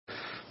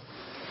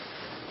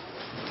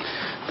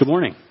Good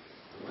morning.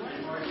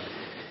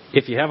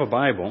 If you have a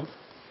Bible,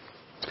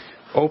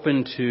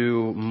 open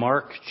to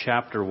Mark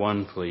chapter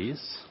 1,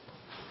 please.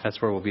 That's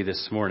where we'll be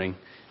this morning.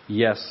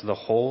 Yes, the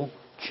whole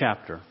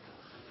chapter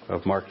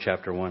of Mark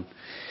chapter 1.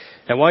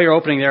 And while you're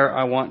opening there,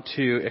 I want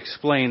to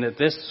explain that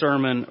this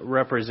sermon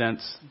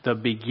represents the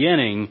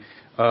beginning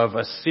of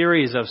a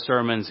series of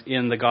sermons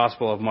in the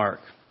Gospel of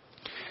Mark.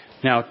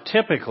 Now,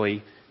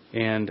 typically,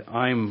 and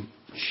I'm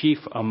chief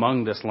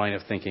among this line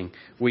of thinking,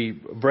 we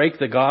break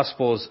the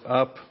Gospels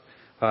up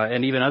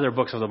and even other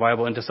books of the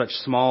Bible into such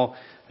small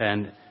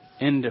and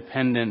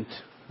independent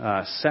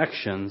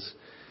sections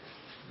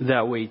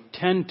that we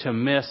tend to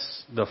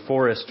miss the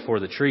forest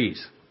for the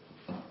trees.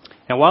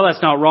 And while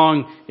that's not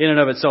wrong in and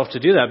of itself to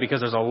do that,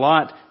 because there's a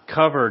lot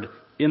covered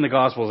in the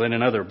Gospels and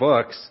in other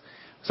books,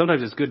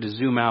 sometimes it's good to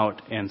zoom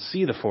out and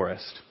see the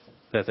forest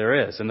that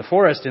there is. And the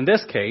forest in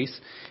this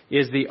case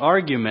is the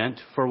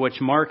argument for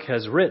which Mark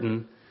has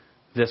written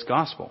this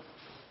Gospel.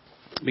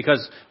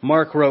 Because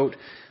Mark wrote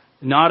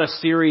not a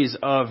series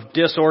of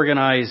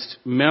disorganized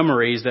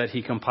memories that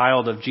he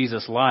compiled of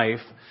Jesus' life,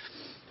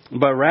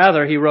 but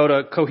rather he wrote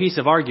a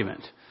cohesive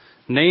argument.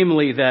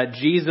 Namely, that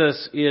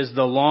Jesus is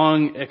the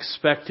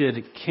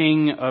long-expected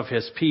King of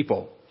his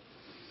people.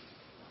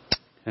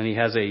 And he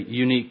has a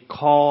unique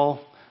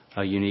call,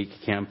 a unique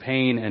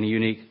campaign, and a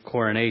unique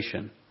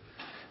coronation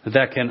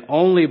that can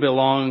only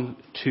belong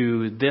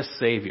to this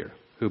Savior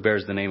who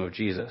bears the name of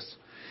Jesus.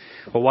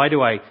 Well, why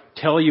do I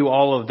tell you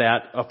all of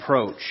that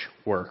approach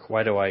work?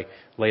 Why do I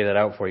lay that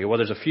out for you? Well,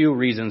 there's a few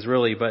reasons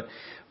really,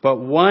 but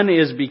one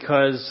is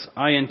because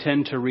I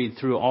intend to read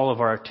through all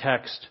of our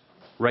text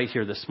right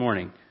here this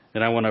morning.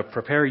 And I want to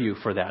prepare you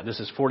for that. This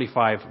is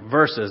 45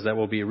 verses that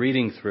we'll be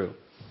reading through.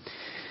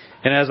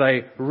 And as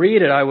I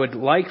read it, I would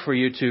like for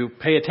you to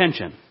pay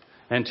attention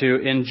and to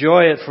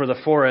enjoy it for the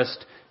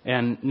forest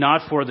and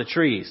not for the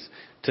trees.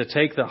 To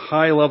take the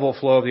high level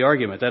flow of the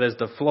argument. That is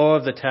the flow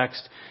of the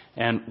text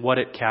and what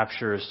it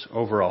captures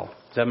overall.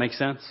 Does that make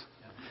sense?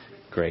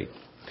 Great.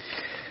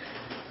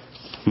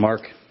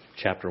 Mark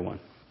chapter 1,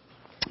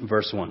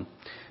 verse 1.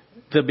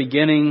 The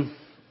beginning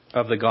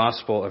of the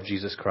gospel of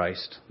Jesus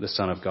Christ, the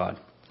Son of God.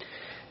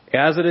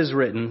 As it is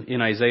written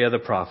in Isaiah the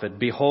prophet,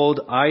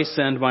 "Behold, I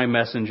send my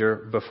messenger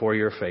before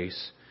your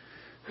face,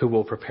 who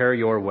will prepare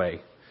your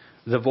way.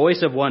 The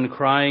voice of one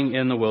crying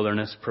in the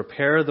wilderness,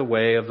 prepare the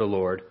way of the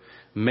Lord,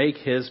 make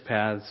his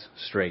paths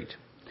straight."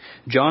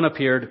 John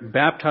appeared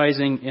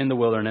baptizing in the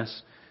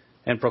wilderness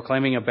and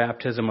proclaiming a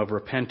baptism of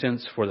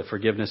repentance for the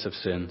forgiveness of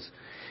sins.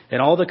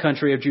 And all the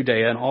country of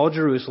Judea and all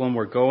Jerusalem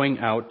were going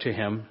out to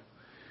him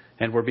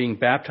and were being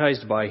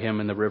baptized by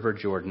him in the river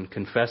Jordan,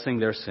 confessing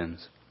their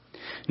sins.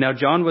 Now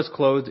John was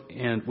clothed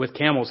with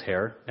camel's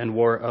hair and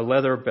wore a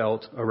leather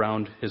belt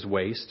around his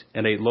waist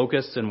and ate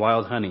locusts and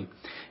wild honey.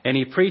 And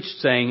he preached,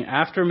 saying,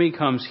 "After me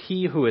comes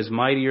he who is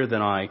mightier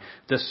than I,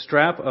 the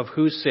strap of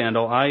whose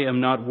sandal I am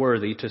not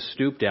worthy to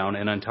stoop down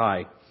and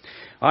untie.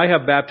 I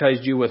have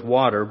baptized you with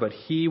water, but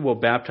he will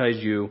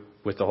baptize you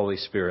with the Holy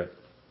Spirit."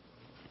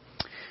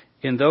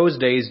 In those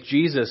days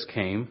Jesus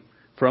came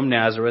from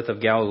Nazareth of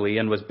Galilee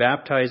and was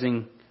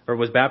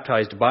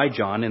baptized by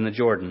John in the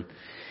Jordan.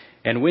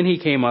 And when he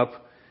came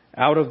up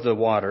out of the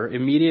water,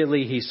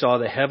 immediately he saw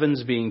the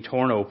heavens being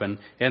torn open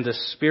and the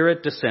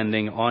Spirit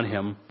descending on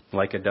him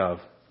like a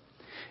dove.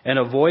 And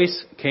a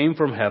voice came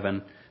from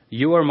heaven,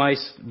 "You are my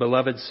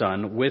beloved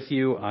Son, with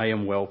you I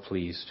am well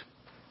pleased."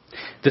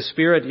 The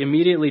Spirit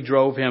immediately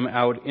drove him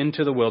out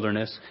into the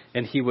wilderness,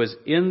 and he was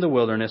in the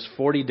wilderness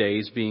 40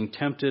 days being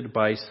tempted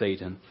by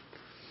Satan.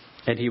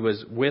 And he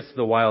was with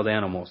the wild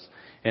animals,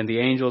 and the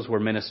angels were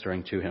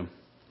ministering to him.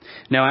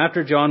 Now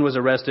after John was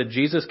arrested,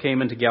 Jesus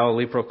came into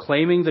Galilee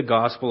proclaiming the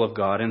gospel of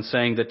God and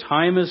saying, "The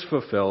time is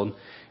fulfilled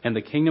and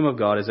the kingdom of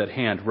God is at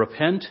hand.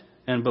 Repent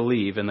and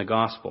believe in the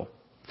gospel."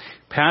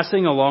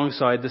 Passing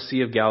alongside the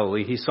Sea of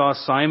Galilee, he saw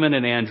Simon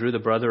and Andrew, the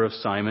brother of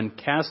Simon,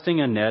 casting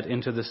a net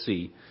into the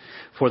sea,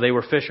 for they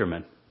were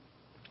fishermen.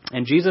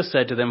 And Jesus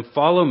said to them,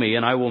 "Follow me,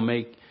 and I will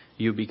make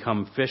you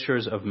become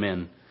fishers of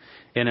men."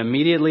 And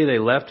immediately they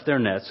left their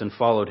nets and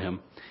followed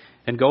him.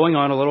 And going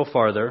on a little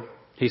farther,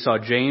 he saw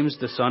James,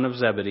 the son of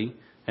Zebedee,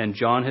 and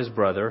John his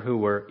brother, who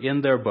were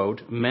in their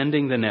boat,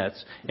 mending the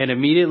nets. And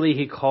immediately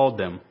he called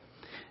them.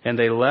 And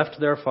they left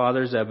their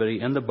father Zebedee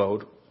in the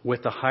boat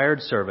with the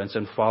hired servants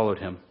and followed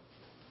him.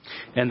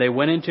 And they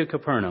went into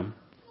Capernaum.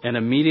 And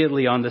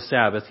immediately on the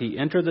Sabbath he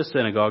entered the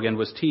synagogue and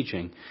was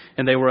teaching.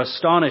 And they were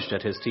astonished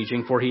at his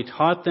teaching, for he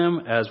taught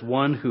them as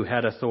one who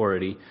had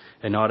authority,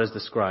 and not as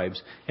the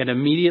scribes. And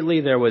immediately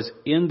there was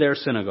in their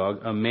synagogue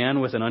a man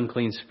with an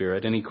unclean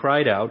spirit, and he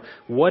cried out,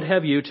 "What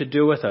have you to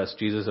do with us,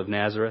 Jesus of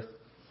Nazareth?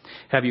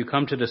 Have you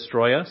come to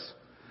destroy us?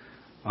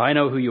 I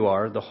know who you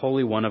are, the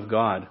Holy One of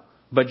God."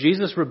 But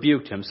Jesus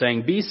rebuked him,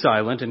 saying, "Be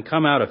silent and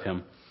come out of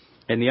him."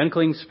 And the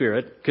unclean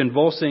spirit,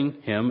 convulsing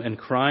him and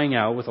crying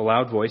out with a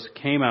loud voice,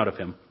 came out of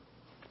him.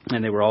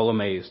 And they were all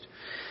amazed,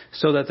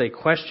 so that they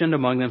questioned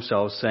among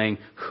themselves, saying,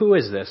 "Who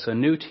is this? A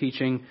new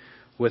teaching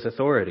with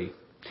authority.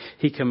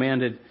 He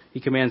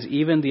commands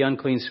even the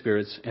unclean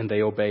spirits, and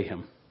they obey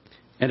him."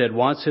 And at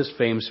once his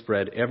fame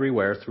spread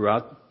everywhere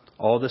throughout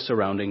all the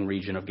surrounding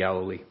region of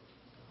Galilee.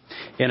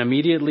 And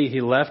immediately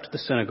he left the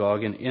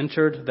synagogue and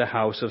entered the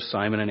house of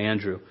Simon and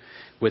Andrew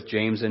with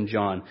James and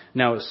John.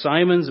 Now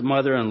Simon's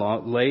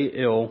mother-in-law lay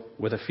ill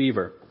with a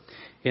fever,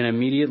 and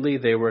immediately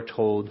they were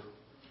told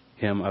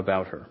him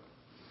about her.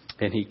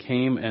 And he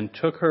came and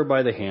took her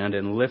by the hand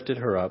and lifted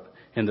her up,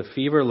 and the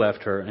fever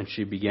left her, and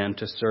she began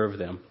to serve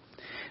them.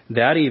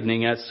 That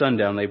evening at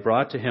sundown they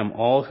brought to him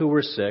all who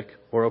were sick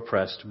or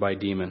oppressed by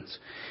demons.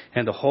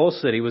 And the whole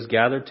city was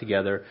gathered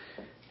together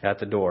at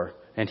the door.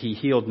 And he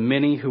healed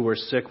many who were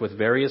sick with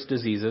various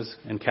diseases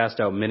and cast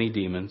out many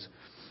demons.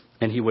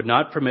 And he would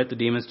not permit the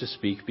demons to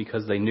speak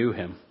because they knew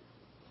him.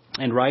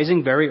 And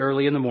rising very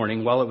early in the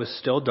morning, while it was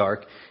still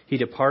dark, he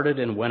departed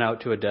and went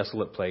out to a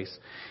desolate place.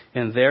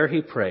 And there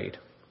he prayed.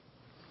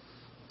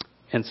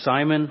 And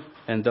Simon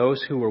and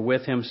those who were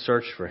with him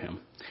searched for him.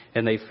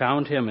 And they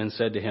found him and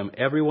said to him,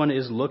 "Everyone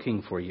is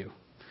looking for you."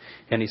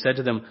 And he said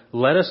to them,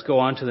 "Let us go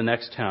on to the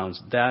next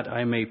towns, that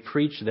I may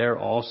preach there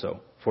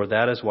also, for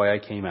that is why I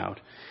came out."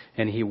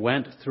 And he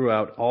went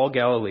throughout all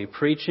Galilee,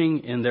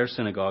 preaching in their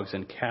synagogues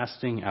and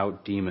casting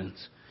out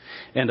demons.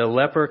 And a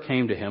leper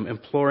came to him,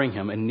 imploring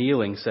him, and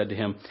kneeling said to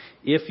him,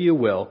 "If you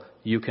will,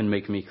 you can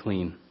make me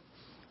clean."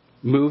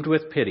 Moved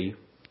with pity,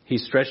 he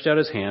stretched out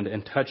his hand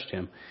and touched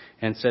him,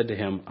 and said to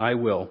him, "I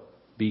will,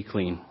 be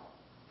clean."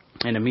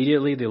 And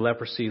immediately the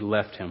leprosy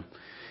left him,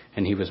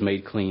 and he was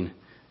made clean.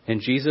 And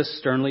Jesus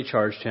sternly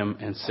charged him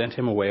and sent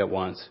him away at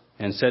once,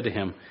 and said to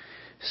him,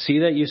 "See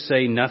that you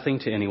say nothing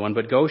to anyone,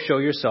 but go show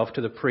yourself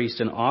to the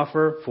priest and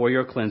offer for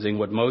your cleansing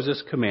what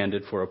Moses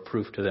commanded for a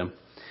proof to them."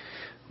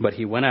 But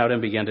he went out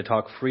and began to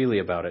talk freely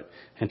about it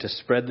and to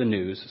spread the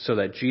news, so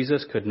that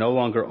Jesus could no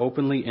longer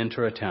openly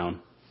enter a town,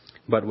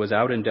 but was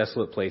out in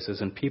desolate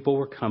places, and people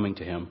were coming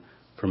to him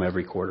from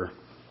every quarter.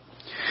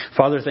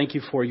 Father, thank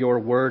you for your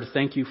word.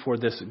 Thank you for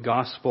this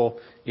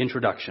gospel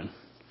introduction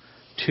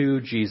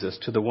to Jesus,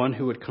 to the one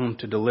who would come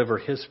to deliver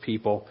his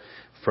people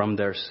from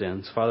their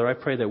sins. Father, I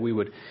pray that we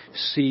would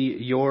see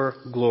your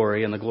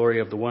glory and the glory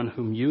of the one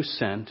whom you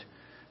sent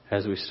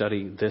as we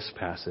study this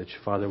passage.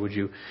 Father, would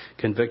you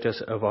convict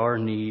us of our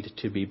need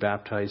to be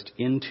baptized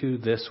into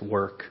this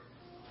work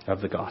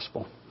of the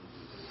gospel?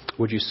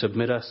 Would you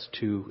submit us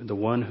to the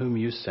one whom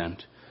you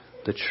sent,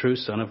 the true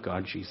Son of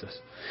God,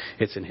 Jesus?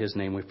 It's in his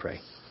name we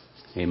pray.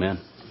 Amen.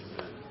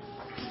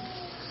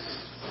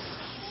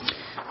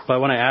 But I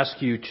want to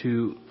ask you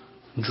to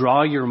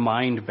draw your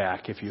mind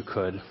back, if you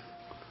could,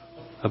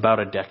 about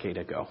a decade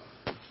ago.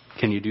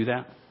 Can you do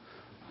that?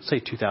 Say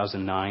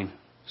 2009,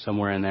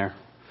 somewhere in there.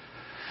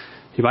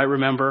 You might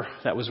remember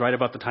that was right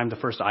about the time the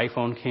first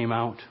iPhone came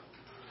out.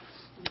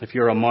 If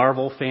you're a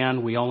Marvel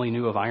fan, we only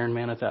knew of Iron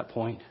Man at that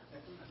point.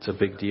 It's a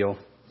big deal.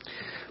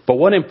 But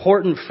one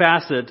important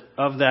facet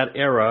of that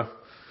era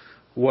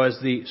was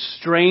the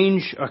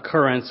strange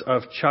occurrence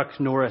of Chuck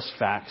Norris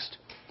facts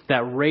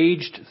that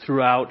raged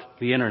throughout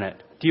the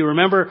internet. Do you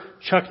remember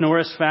Chuck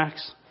Norris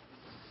facts?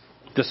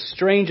 The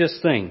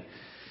strangest thing.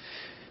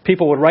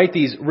 People would write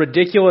these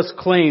ridiculous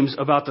claims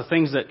about the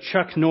things that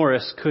Chuck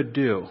Norris could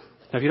do.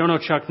 Now, if you don't know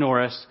Chuck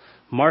Norris,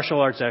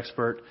 martial arts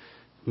expert,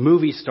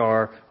 movie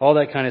star, all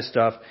that kind of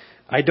stuff,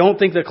 I don't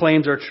think the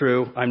claims are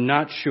true. I'm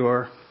not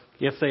sure.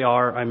 If they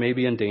are, I may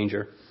be in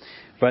danger.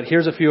 But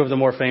here's a few of the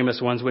more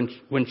famous ones.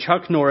 When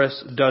Chuck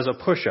Norris does a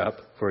push-up,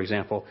 for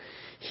example,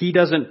 he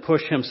doesn't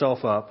push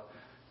himself up.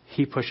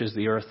 He pushes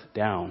the earth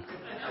down.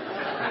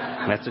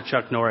 That's a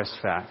Chuck Norris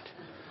fact.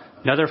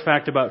 Another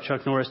fact about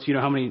Chuck Norris, do you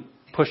know how many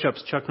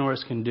push-ups Chuck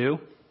Norris can do?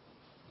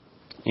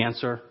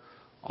 Answer,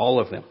 all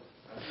of them.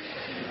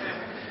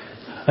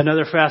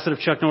 Another facet of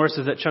Chuck Norris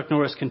is that Chuck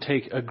Norris can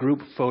take a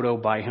group photo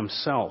by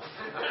himself.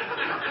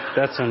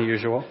 That's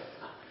unusual.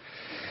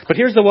 But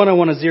here's the one I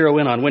want to zero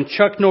in on. When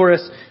Chuck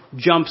Norris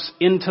jumps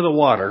into the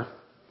water,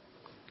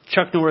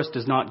 Chuck Norris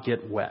does not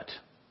get wet.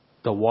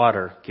 The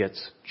water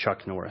gets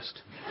Chuck Norris.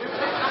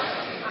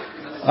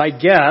 I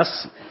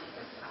guess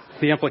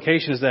the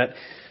implication is that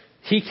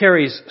he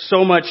carries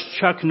so much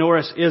Chuck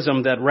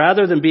Norris-ism that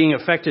rather than being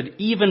affected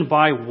even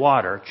by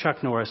water,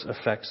 Chuck Norris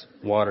affects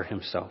water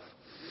himself.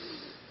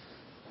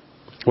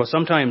 Well,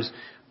 sometimes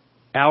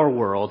our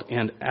world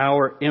and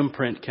our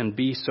imprint can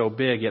be so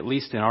big, at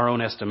least in our own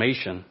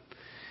estimation,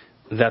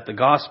 that the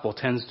gospel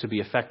tends to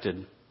be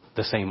affected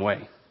the same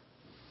way.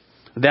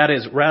 That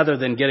is, rather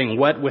than getting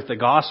wet with the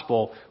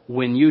gospel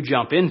when you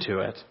jump into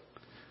it,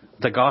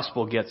 the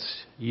gospel gets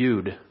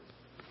you'd.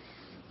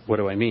 What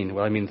do I mean?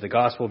 Well, I mean the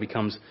gospel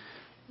becomes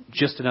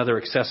just another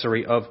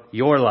accessory of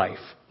your life.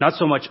 Not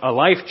so much a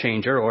life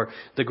changer or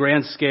the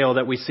grand scale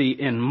that we see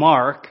in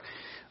Mark,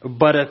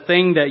 but a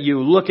thing that you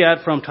look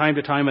at from time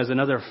to time as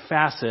another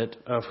facet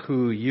of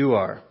who you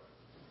are.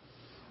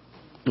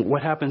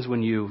 What happens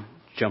when you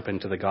jump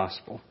into the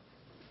gospel?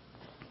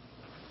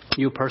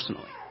 You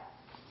personally.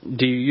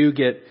 Do you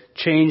get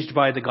changed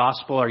by the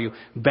gospel? Are you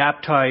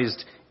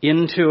baptized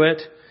into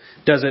it?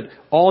 Does it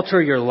alter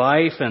your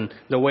life and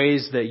the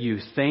ways that you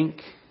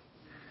think?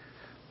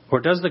 Or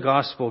does the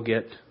gospel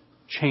get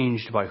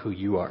changed by who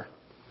you are?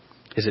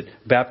 Is it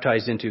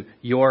baptized into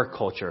your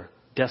culture,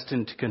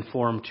 destined to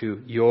conform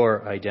to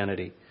your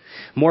identity?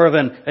 More of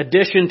an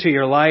addition to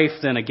your life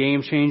than a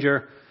game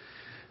changer,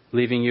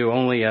 leaving you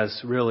only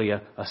as really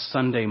a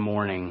Sunday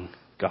morning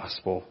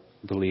gospel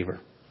believer.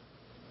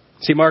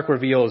 See, Mark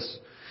reveals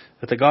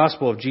that the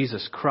gospel of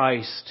Jesus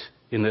Christ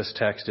in this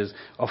text is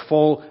a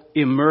full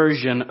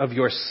immersion of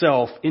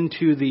yourself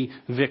into the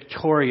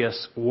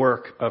victorious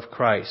work of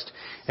Christ.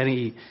 And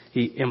he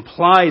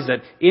implies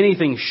that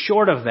anything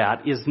short of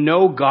that is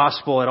no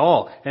gospel at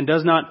all and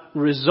does not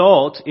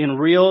result in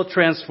real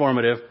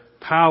transformative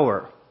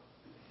power.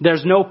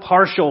 There's no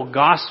partial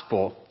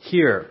gospel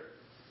here.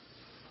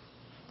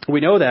 We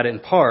know that in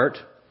part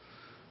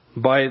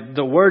by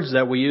the words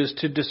that we use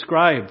to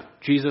describe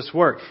Jesus'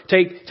 work.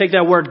 Take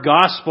that word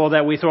gospel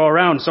that we throw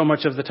around so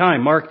much of the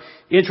time. Mark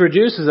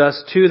introduces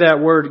us to that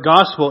word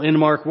gospel in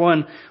Mark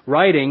 1,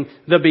 writing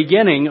the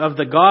beginning of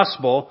the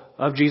gospel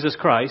of Jesus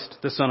Christ,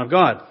 the Son of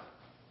God.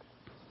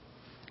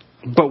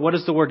 But what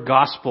does the word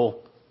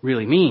gospel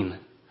really mean?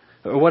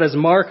 What does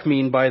Mark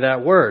mean by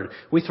that word?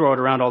 We throw it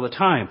around all the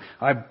time.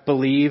 I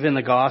believe in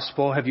the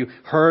gospel. Have you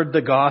heard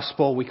the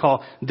gospel? We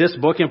call this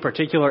book in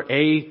particular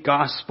a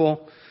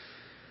gospel.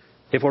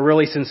 If we're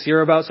really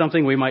sincere about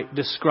something, we might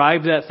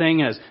describe that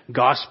thing as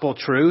gospel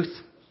truth.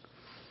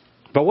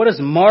 But what does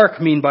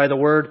Mark mean by the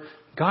word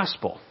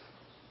gospel?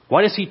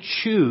 Why does he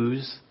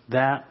choose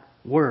that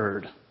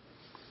word?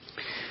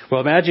 Well,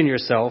 imagine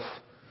yourself,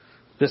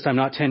 this time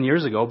not 10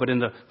 years ago, but in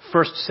the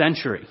first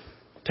century.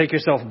 Take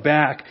yourself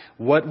back.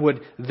 What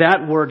would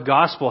that word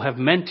gospel have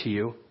meant to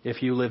you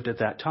if you lived at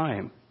that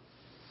time?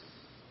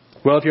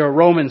 Well, if you're a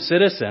Roman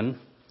citizen,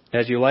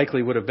 as you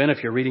likely would have been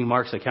if you're reading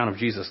Mark's account of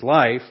Jesus'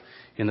 life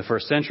in the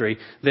first century,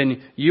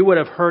 then you would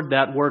have heard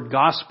that word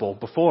gospel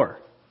before.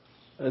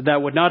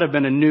 That would not have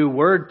been a new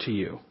word to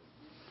you.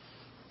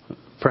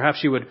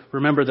 Perhaps you would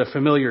remember the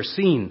familiar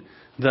scene.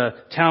 The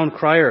town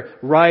crier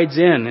rides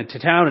into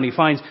town and he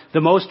finds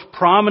the most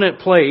prominent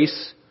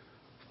place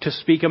to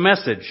speak a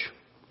message,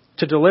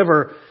 to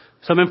deliver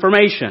some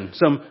information,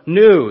 some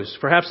news,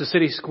 perhaps the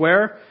city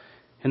square.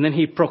 And then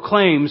he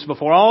proclaims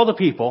before all the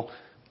people,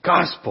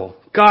 gospel,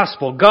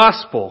 gospel,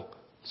 gospel,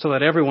 so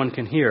that everyone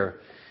can hear.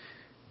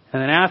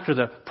 And then after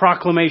the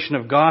proclamation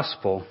of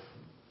gospel,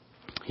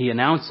 he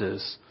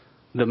announces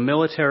the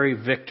military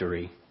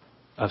victory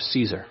of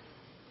Caesar.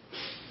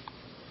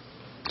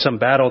 Some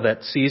battle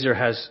that Caesar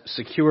has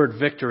secured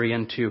victory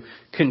in to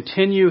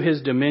continue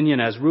his dominion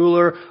as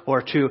ruler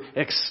or to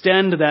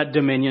extend that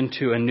dominion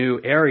to a new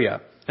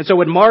area. And so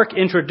when Mark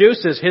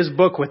introduces his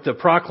book with the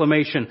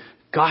proclamation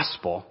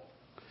gospel,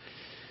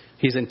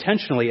 he's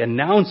intentionally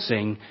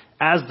announcing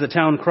as the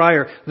town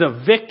crier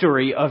the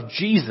victory of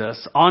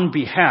Jesus on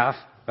behalf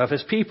of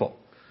his people.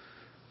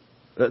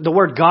 The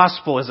word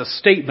gospel is a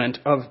statement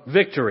of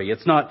victory.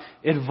 It's not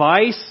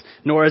advice,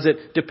 nor is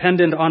it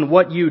dependent on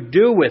what you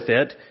do with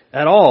it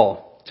at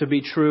all to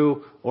be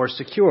true or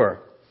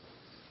secure.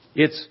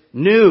 It's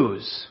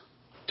news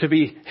to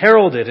be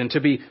heralded and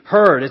to be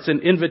heard. It's an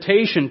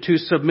invitation to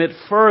submit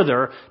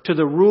further to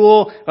the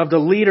rule of the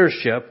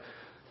leadership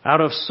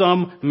out of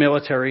some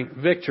military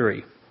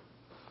victory.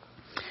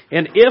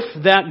 And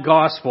if that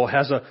gospel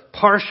has a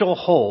partial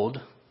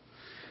hold,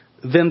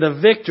 then the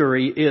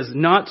victory is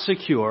not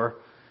secure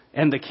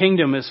and the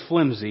kingdom is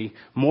flimsy.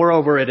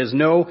 Moreover, it is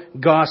no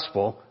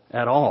gospel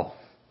at all.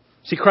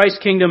 See, Christ's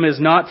kingdom is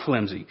not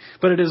flimsy,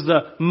 but it is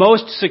the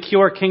most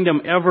secure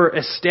kingdom ever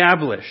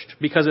established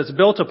because it's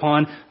built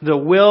upon the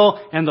will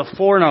and the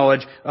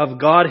foreknowledge of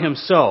God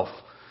Himself.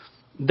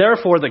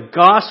 Therefore, the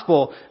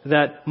gospel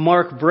that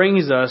Mark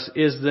brings us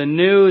is the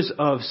news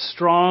of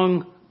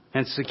strong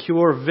and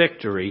secure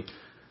victory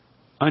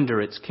under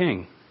its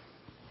King.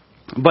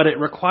 But it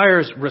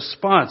requires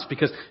response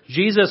because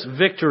Jesus'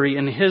 victory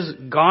in His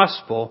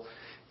gospel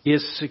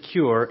is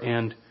secure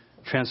and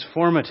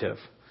transformative.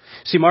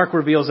 See, Mark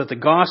reveals that the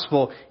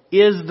gospel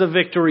is the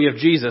victory of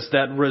Jesus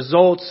that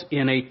results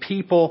in a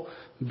people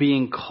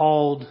being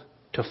called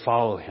to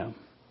follow Him.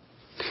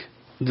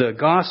 The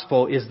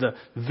gospel is the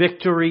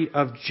victory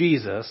of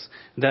Jesus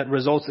that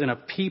results in a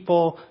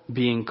people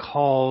being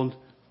called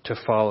to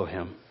follow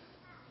Him.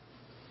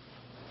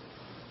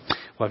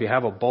 Well, if you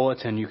have a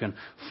bulletin, you can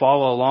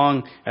follow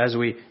along as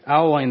we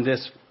outline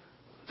this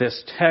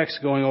text,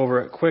 going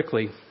over it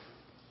quickly.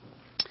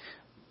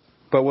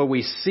 But what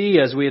we see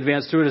as we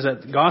advance through it is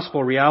that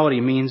gospel reality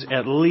means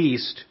at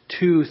least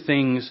two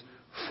things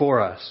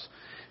for us.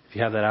 If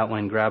you have that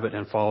outline, grab it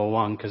and follow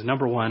along. Because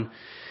number one,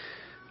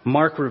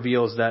 Mark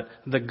reveals that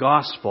the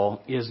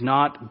gospel is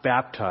not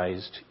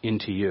baptized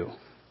into you.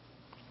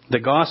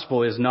 The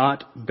gospel is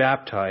not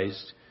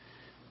baptized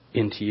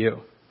into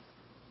you.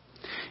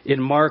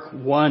 In Mark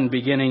 1,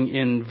 beginning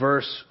in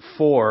verse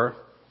 4,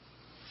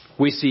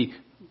 we see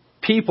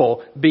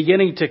people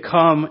beginning to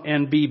come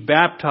and be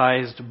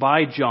baptized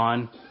by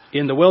John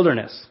in the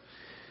wilderness.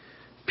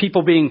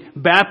 People being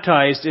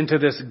baptized into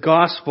this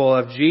gospel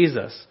of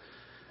Jesus.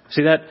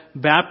 See, that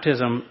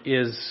baptism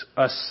is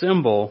a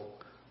symbol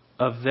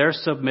of their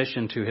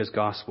submission to His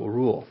gospel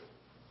rule.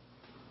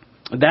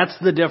 That's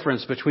the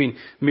difference between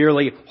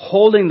merely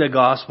holding the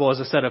gospel as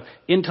a set of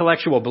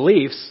intellectual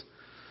beliefs,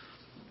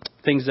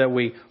 things that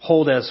we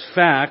hold as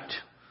fact,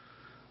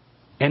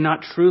 and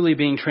not truly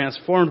being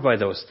transformed by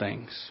those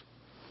things.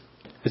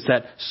 It's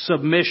that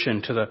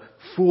submission to the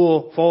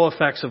full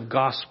effects of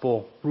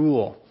gospel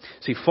rule.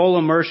 See, full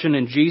immersion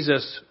in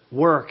Jesus'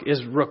 work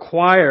is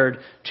required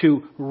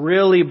to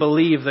really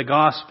believe the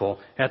gospel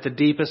at the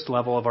deepest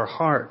level of our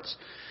hearts.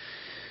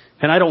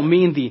 And I don't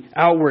mean the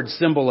outward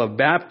symbol of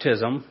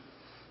baptism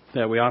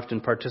that we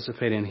often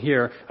participate in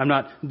here. I'm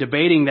not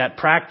debating that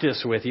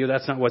practice with you.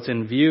 That's not what's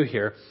in view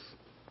here.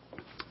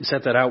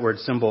 Set that outward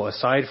symbol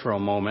aside for a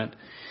moment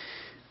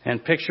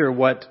and picture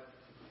what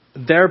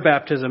their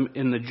baptism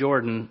in the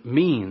Jordan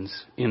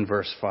means in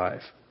verse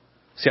 5.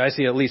 See, I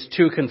see at least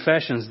two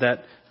confessions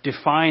that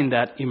define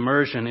that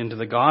immersion into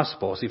the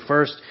gospel. See,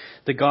 first,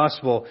 the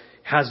gospel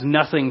has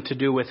nothing to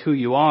do with who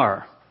you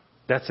are.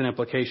 That's an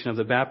implication of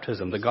the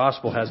baptism. The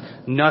gospel has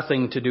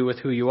nothing to do with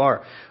who you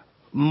are.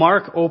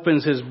 Mark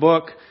opens his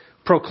book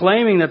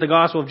proclaiming that the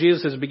gospel of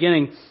Jesus is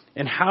beginning,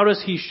 and how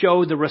does he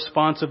show the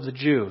response of the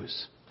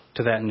Jews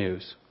to that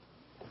news?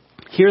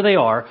 Here they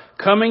are,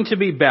 coming to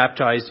be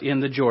baptized in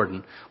the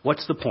Jordan.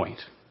 What's the point?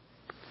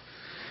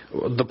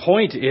 The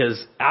point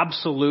is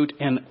absolute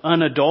and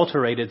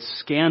unadulterated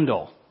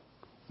scandal.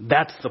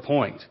 That's the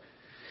point.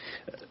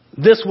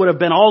 This would have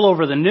been all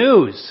over the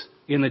news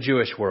in the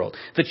Jewish world.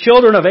 The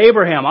children of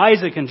Abraham,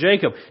 Isaac, and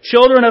Jacob,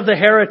 children of the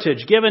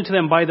heritage given to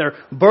them by their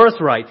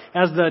birthright,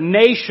 as the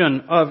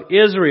nation of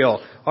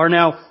Israel, are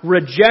now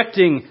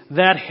rejecting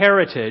that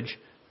heritage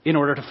in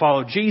order to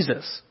follow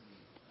Jesus.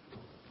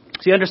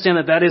 So you understand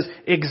that is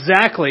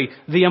exactly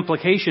the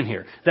implication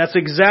here. That's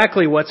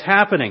exactly what's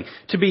happening.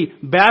 To be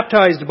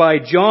baptized by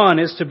John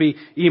is to be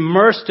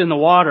immersed in the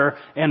water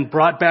and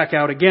brought back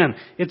out again.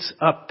 It's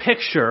a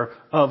picture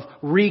of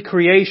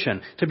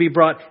recreation. To be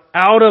brought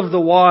out of the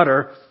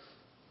water,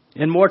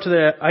 and more to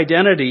the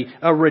identity,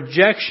 a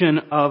rejection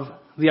of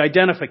the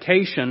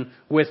identification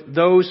with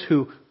those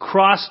who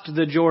crossed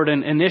the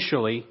Jordan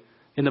initially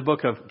in the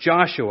book of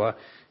Joshua,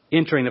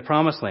 entering the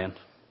Promised Land.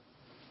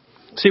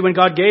 See, when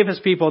God gave His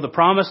people the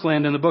Promised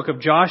Land in the book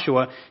of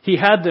Joshua, He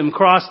had them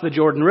cross the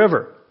Jordan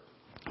River.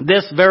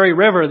 This very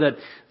river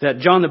that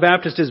John the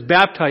Baptist is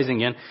baptizing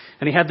in,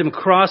 and He had them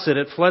cross it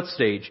at flood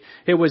stage.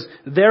 It was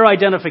their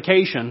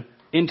identification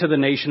into the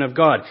nation of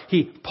God.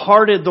 He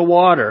parted the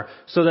water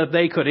so that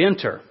they could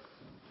enter.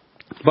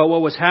 But what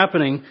was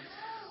happening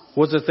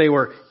was that they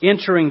were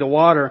entering the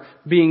water,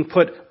 being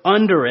put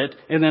under it,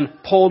 and then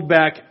pulled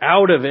back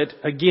out of it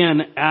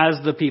again as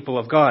the people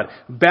of God.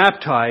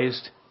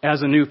 Baptized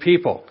as a new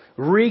people,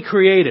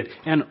 recreated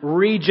and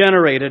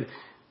regenerated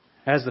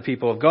as the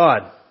people of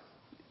God.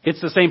 It's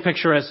the same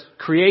picture as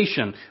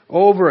creation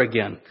over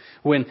again.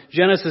 When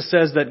Genesis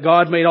says that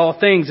God made all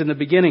things in the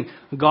beginning,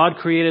 God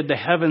created the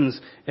heavens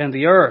and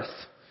the earth.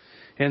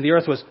 And the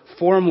earth was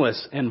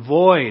formless and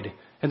void,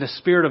 and the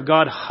Spirit of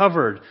God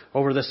hovered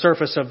over the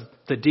surface of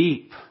the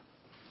deep.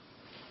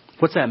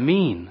 What's that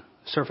mean,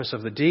 surface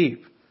of the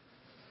deep?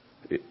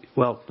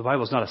 Well, the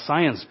Bible's not a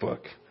science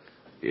book.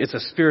 It's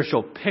a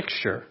spiritual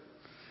picture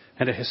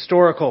and a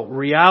historical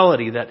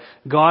reality that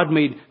God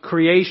made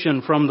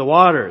creation from the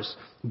waters,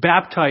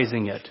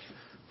 baptizing it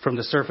from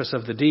the surface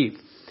of the deep.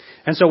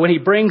 And so when He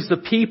brings the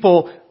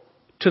people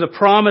to the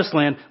Promised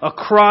Land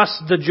across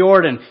the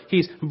Jordan,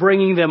 He's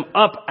bringing them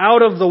up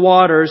out of the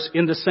waters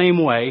in the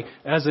same way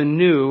as a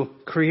new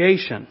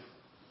creation.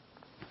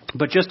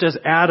 But just as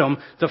Adam,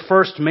 the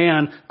first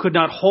man, could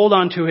not hold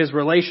on to his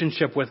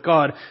relationship with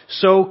God,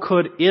 so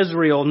could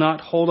Israel not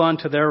hold on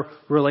to their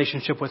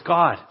relationship with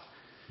God.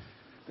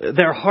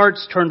 Their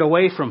hearts turned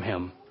away from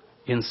Him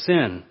in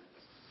sin.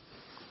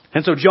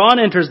 And so John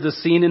enters the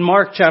scene in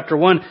Mark chapter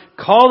 1,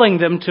 calling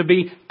them to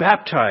be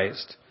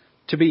baptized,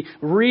 to be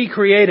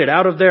recreated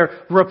out of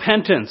their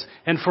repentance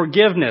and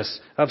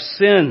forgiveness of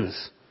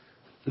sins.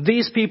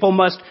 These people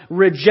must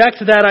reject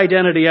that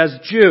identity as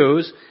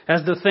Jews,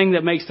 as the thing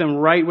that makes them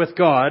right with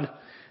God,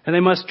 and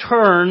they must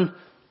turn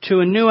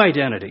to a new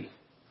identity,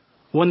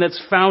 one that's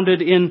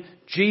founded in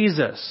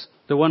Jesus,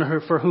 the one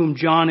for whom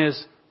John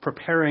is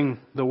preparing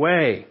the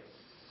way.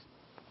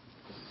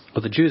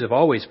 Well, the Jews have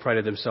always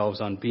prided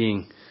themselves on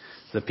being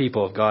the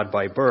people of God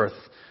by birth.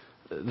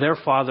 Their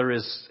father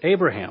is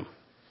Abraham.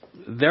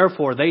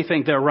 Therefore, they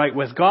think they're right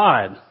with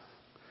God.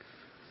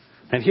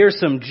 And here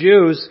some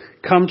Jews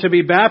come to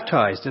be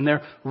baptized, and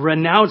they're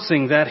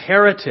renouncing that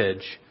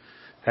heritage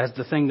as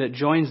the thing that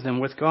joins them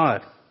with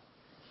God.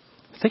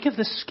 Think of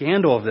the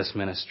scandal of this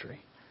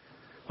ministry.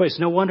 Well, it's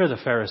no wonder the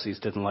Pharisees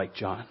didn't like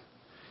John.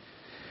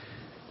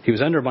 He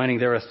was undermining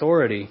their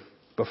authority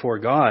before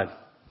God.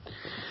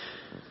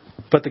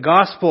 But the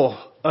gospel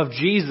of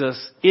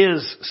Jesus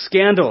is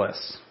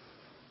scandalous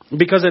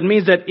because it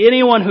means that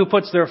anyone who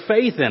puts their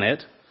faith in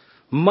it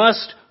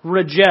must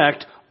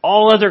reject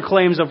all other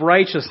claims of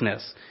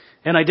righteousness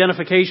and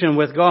identification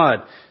with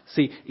God.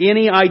 See,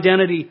 any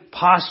identity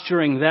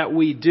posturing that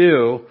we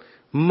do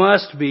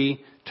must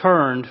be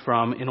turned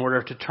from in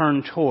order to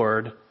turn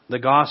toward the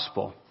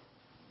gospel.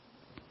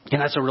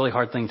 And that's a really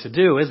hard thing to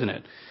do, isn't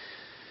it?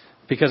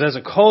 Because as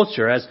a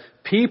culture, as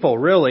people,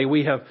 really,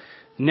 we have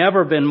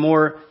never been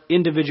more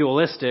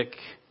individualistic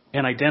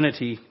and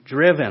identity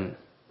driven.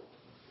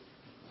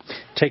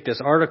 Take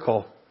this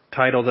article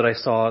title that I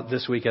saw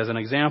this week as an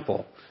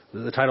example.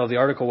 The title of the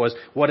article was,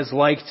 "What It's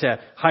Like to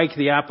Hike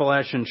the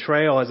Appalachian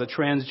Trail as a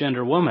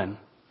Transgender Woman."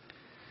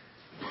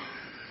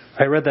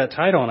 I read that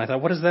title and I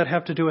thought, what does that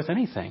have to do with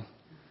anything?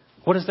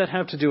 What does that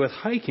have to do with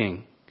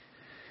hiking?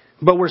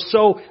 But we're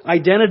so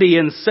identity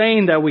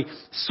insane that we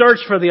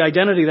search for the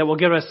identity that will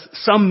give us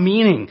some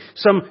meaning,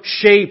 some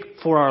shape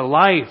for our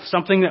life,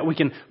 something that we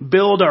can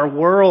build our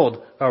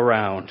world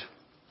around.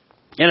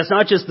 And it's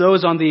not just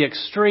those on the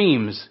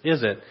extremes,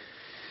 is it?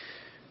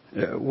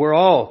 We're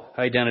all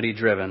identity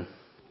driven.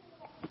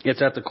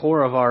 It's at the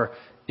core of our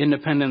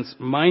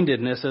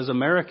independence-mindedness as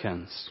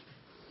Americans.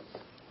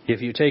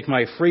 If you take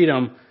my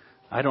freedom,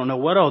 I don't know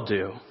what I'll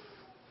do.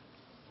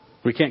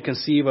 We can't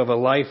conceive of a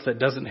life that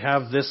doesn't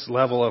have this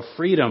level of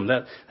freedom.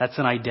 That's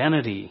an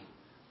identity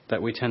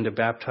that we tend to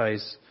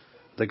baptize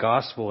the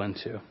gospel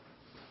into.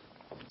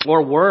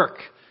 Or work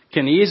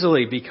can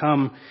easily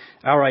become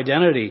our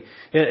identity.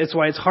 It's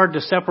why it's hard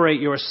to separate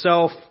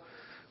yourself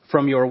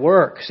from your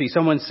work. See,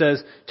 someone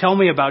says, "Tell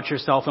me about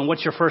yourself," and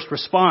what's your first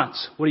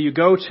response? What do you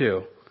go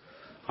to?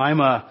 "I'm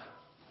a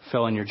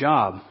fill in your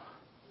job."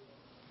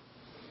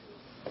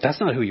 That's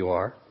not who you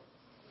are.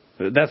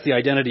 That's the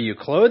identity you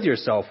clothe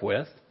yourself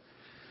with.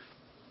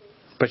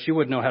 But you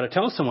wouldn't know how to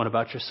tell someone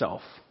about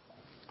yourself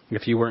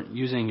if you weren't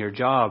using your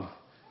job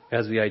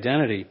as the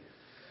identity.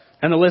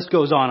 And the list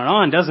goes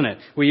on, doesn't it?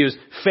 We use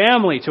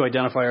family to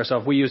identify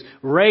ourselves. We use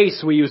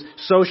race. We use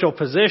social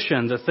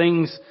position, the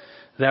things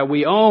that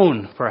we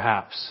own,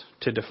 perhaps,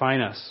 to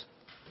define us.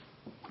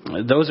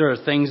 Those are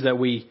things that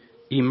we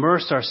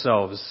immerse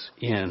ourselves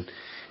in.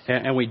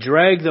 And we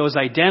drag those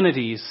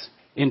identities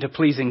into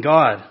pleasing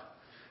God.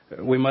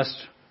 We must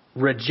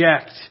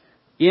reject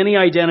any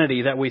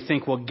identity that we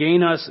think will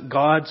gain us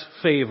God's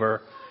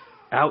favor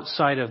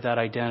outside of that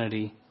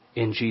identity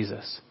in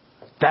Jesus.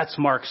 That's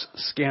Mark's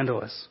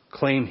scandalous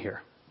claim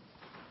here.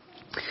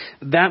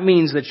 That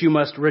means that you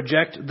must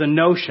reject the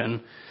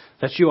notion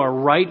that you are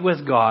right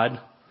with God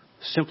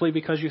simply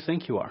because you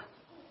think you are.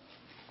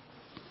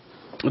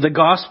 The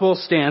gospel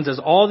stands as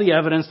all the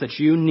evidence that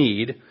you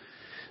need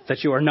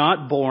that you are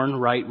not born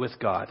right with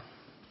God.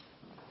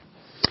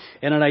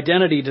 And an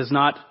identity does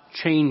not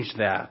change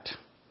that.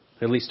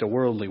 At least a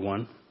worldly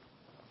one.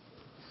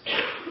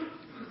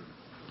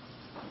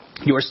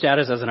 Your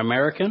status as an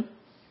American,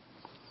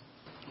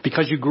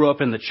 because you grew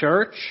up in the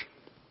church,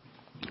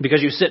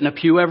 because you sit in a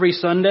pew every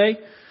Sunday,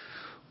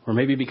 or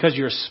maybe because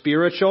you're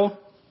spiritual,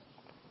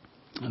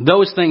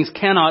 those things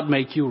cannot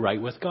make you right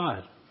with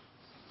God.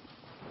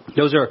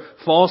 Those are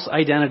false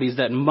identities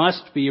that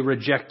must be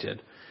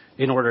rejected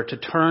in order to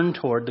turn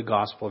toward the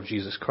gospel of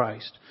Jesus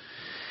Christ.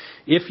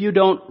 If you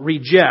don't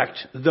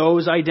reject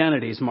those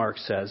identities, Mark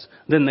says,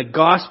 then the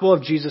gospel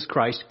of Jesus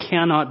Christ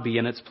cannot be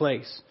in its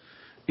place.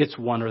 It's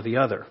one or the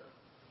other.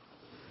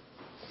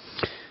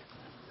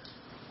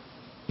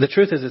 The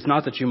truth is, it's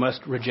not that you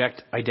must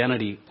reject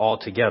identity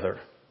altogether.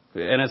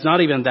 And it's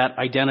not even that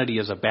identity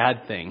is a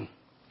bad thing,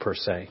 per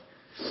se.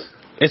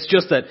 It's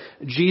just that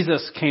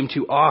Jesus came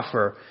to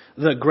offer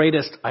the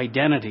greatest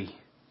identity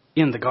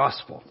in the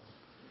gospel.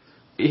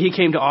 He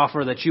came to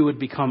offer that you would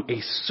become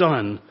a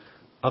son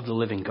of the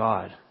living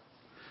God.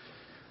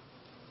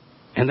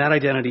 And that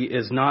identity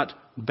is not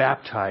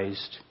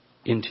baptized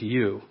into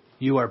you.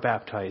 You are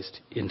baptized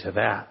into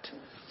that.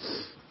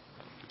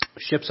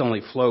 Ships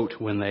only float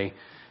when they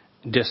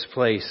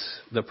displace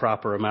the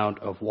proper amount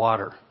of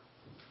water.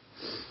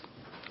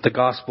 The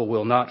gospel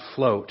will not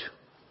float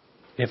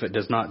if it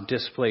does not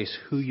displace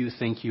who you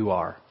think you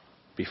are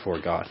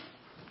before God.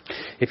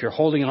 If you're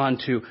holding on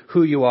to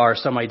who you are,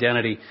 some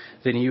identity,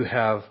 then you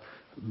have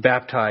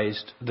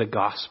baptized the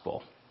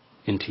gospel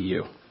into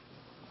you.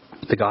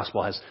 The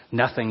gospel has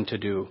nothing to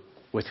do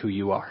with who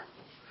you are.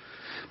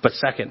 But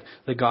second,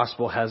 the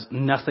gospel has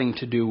nothing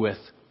to do with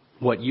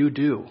what you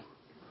do.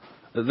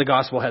 The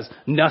gospel has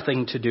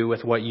nothing to do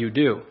with what you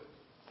do.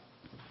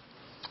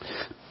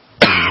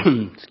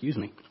 Excuse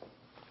me.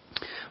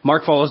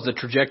 Mark follows the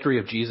trajectory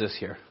of Jesus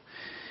here.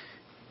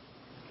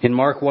 In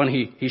Mark 1,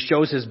 he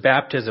shows his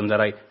baptism that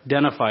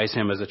identifies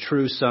him as a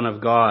true Son of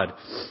God.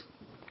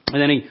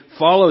 And then he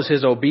follows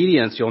his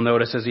obedience, you'll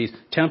notice, as he's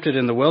tempted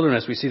in the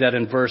wilderness. We see that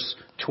in verse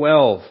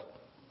 12.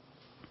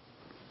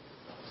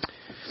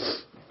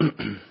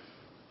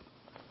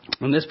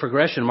 And this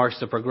progression marks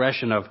the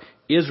progression of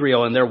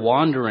Israel and their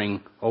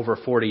wandering over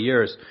 40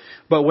 years.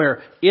 But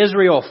where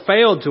Israel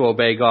failed to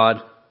obey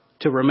God,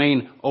 to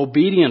remain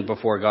obedient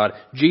before God,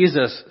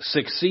 Jesus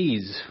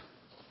succeeds.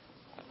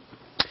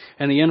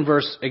 And the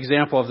inverse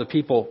example of the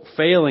people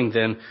failing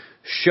then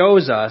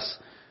shows us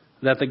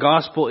that the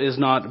gospel is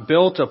not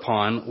built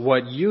upon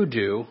what you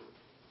do,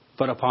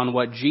 but upon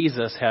what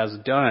Jesus has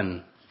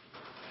done.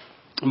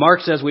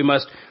 Mark says we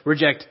must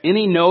reject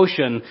any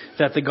notion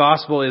that the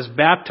gospel is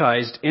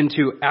baptized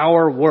into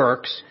our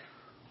works,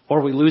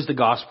 or we lose the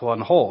gospel on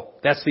the whole.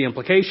 That's the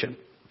implication.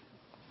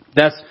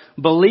 That's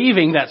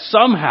believing that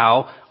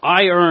somehow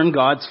I earn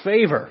God's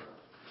favor.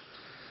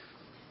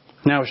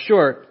 Now,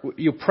 sure,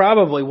 you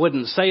probably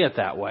wouldn't say it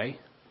that way,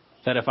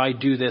 that if I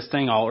do this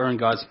thing, I'll earn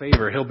God's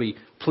favor. He'll be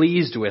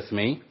pleased with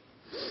me.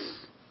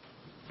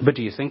 But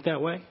do you think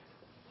that way?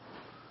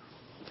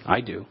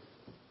 I do.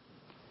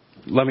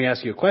 Let me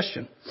ask you a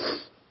question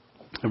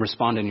and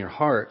respond in your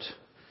heart.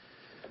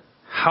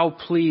 How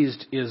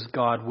pleased is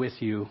God with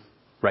you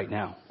right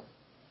now?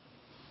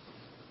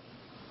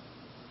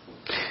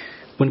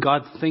 When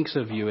God thinks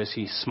of you, is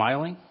He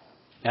smiling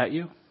at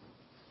you?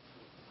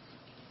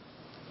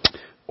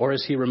 Or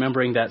is He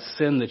remembering that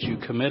sin that you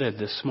committed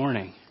this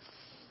morning?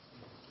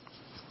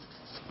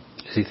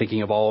 Is He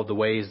thinking of all of the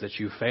ways that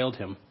you failed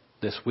Him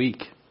this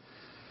week?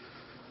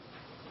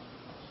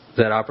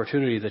 That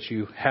opportunity that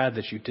you had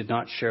that you did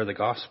not share the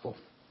gospel?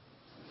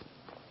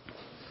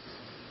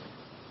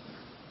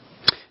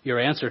 Your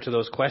answer to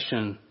those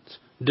questions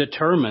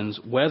determines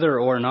whether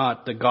or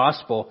not the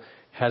gospel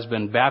has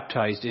been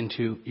baptized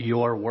into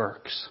your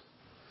works.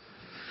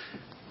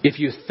 If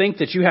you think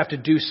that you have to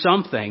do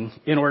something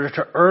in order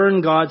to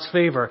earn God's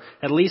favor,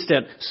 at least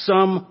at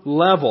some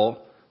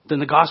level, then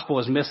the gospel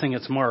is missing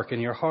its mark in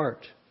your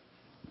heart.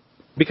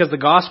 Because the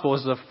gospel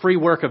is the free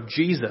work of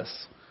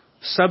Jesus,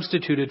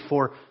 substituted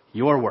for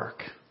your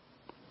work.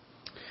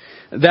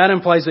 That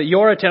implies that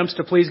your attempts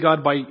to please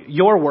God by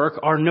your work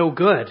are no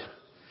good.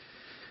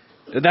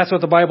 That's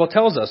what the Bible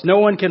tells us. No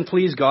one can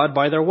please God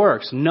by their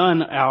works.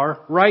 None are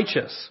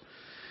righteous.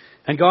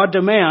 And God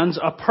demands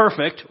a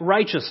perfect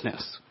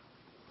righteousness.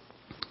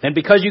 And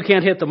because you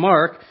can't hit the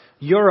mark,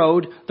 you're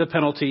owed the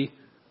penalty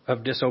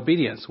of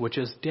disobedience, which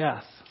is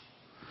death.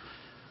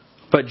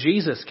 But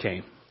Jesus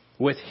came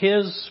with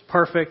His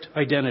perfect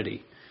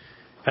identity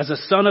as a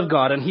Son of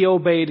God, and He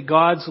obeyed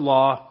God's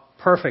law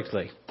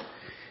perfectly.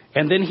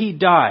 And then He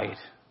died.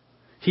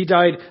 He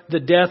died the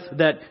death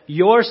that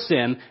your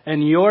sin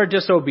and your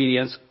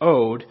disobedience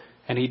owed,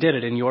 and He did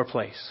it in your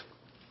place.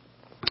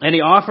 And He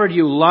offered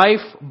you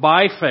life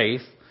by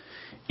faith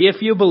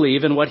if you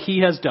believe in what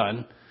He has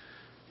done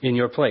in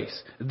your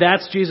place.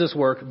 That's Jesus'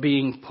 work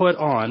being put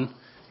on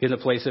in the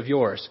place of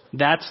yours.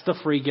 That's the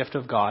free gift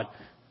of God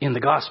in the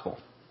gospel.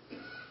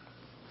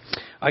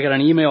 I got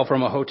an email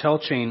from a hotel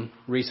chain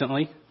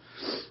recently.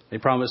 They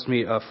promised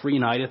me a free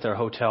night at their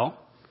hotel.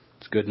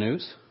 It's good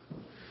news.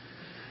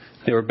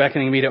 They were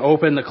beckoning me to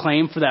open the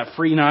claim for that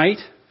free night.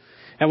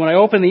 And when I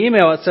opened the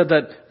email, it said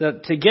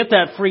that to get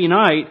that free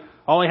night,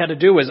 all I had to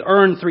do was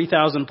earn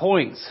 3,000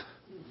 points.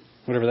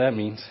 Whatever that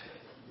means.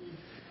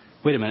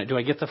 Wait a minute, do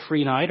I get the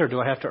free night or do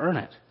I have to earn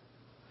it?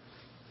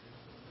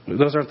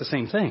 Those aren't the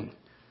same thing.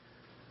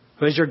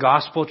 Is your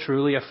gospel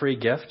truly a free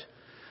gift?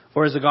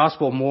 Or is the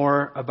gospel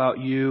more about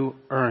you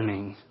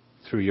earning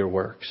through your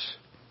works?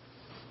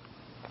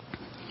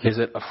 Is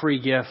it a free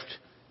gift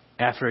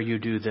after you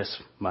do this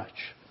much?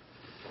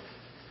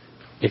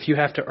 If you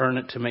have to earn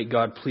it to make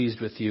God pleased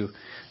with you,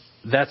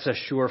 that's a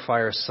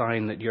surefire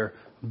sign that you're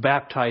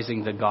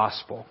baptizing the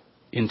gospel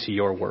into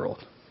your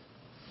world.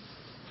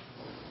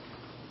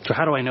 So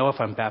how do I know if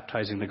I'm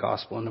baptizing the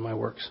gospel into my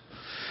works?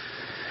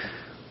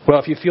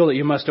 Well, if you feel that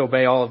you must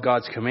obey all of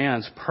God's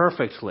commands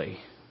perfectly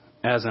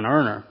as an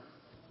earner,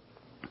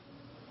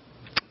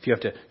 if you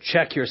have to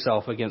check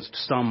yourself against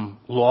some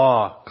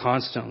law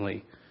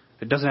constantly,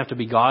 it doesn't have to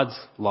be God's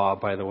law,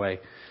 by the way.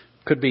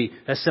 It could be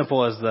as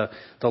simple as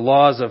the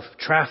laws of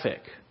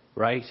traffic,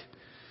 right?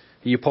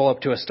 You pull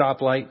up to a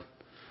stoplight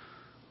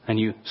and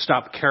you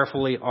stop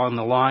carefully on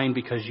the line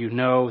because you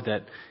know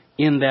that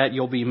in that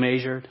you'll be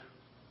measured.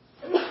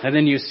 And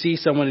then you see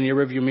someone in your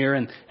rearview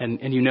mirror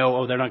and you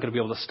know, they're not going to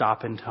be able to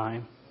stop in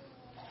time.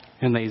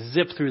 And they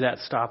zip through that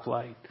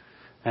stoplight.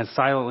 And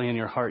silently in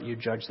your heart you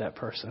judge that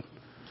person.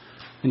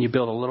 And you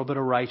build a little bit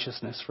of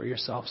righteousness for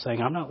yourself,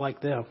 saying, I'm not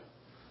like them.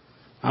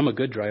 I'm a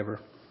good driver.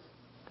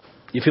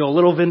 You feel a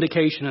little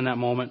vindication in that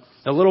moment,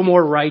 a little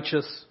more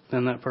righteous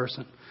than that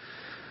person.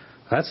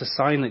 That's a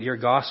sign that your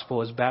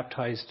gospel is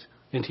baptized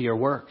into your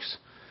works.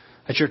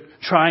 That you're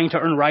trying to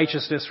earn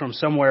righteousness from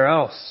somewhere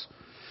else.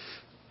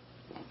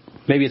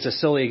 Maybe it's a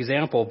silly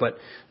example, but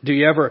do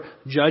you ever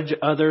judge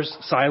others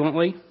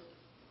silently?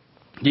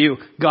 Do you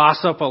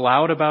gossip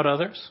aloud about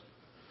others?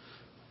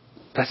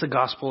 That's a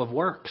gospel of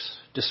works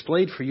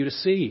displayed for you to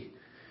see.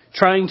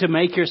 Trying to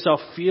make yourself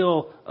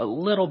feel a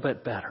little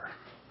bit better.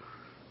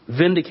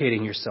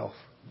 Vindicating yourself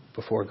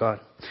before God.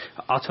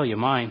 I'll tell you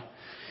mine.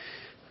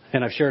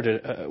 And I've shared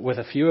it with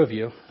a few of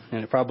you.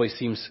 And it probably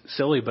seems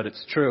silly, but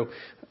it's true.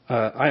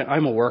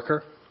 I'm a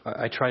worker.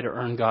 I try to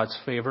earn God's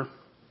favor.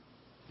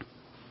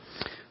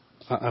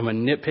 I'm a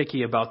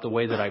nitpicky about the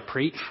way that I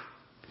preach.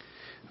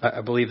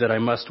 I believe that I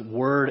must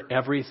word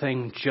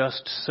everything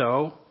just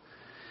so.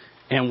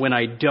 And when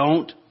I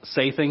don't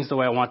say things the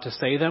way I want to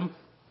say them,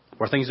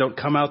 or things don't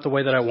come out the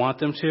way that I want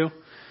them to,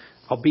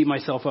 I'll beat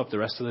myself up the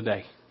rest of the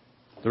day,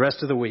 the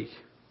rest of the week.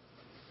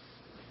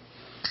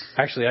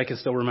 Actually, I can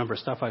still remember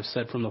stuff I've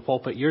said from the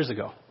pulpit years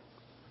ago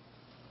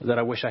that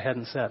I wish I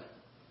hadn't said.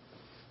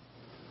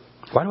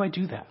 Why do I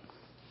do that?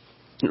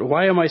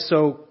 Why am I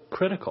so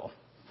critical?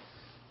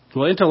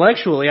 Well,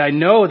 intellectually, I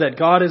know that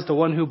God is the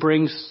one who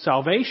brings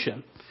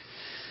salvation,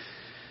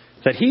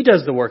 that He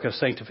does the work of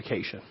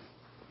sanctification.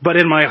 But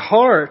in my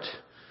heart,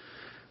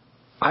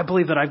 I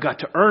believe that I've got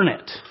to earn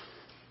it.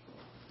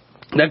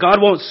 That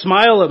God won't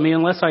smile at me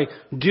unless I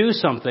do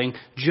something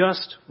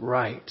just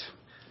right.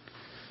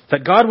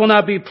 That God will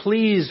not be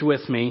pleased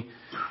with me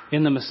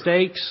in the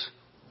mistakes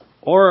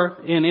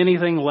or in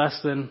anything less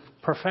than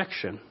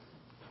perfection.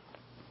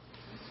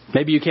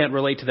 Maybe you can't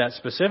relate to that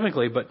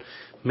specifically, but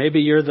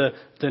maybe you're the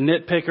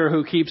nitpicker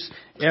who keeps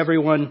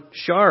everyone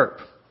sharp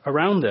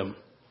around them.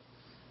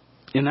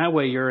 In that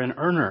way, you're an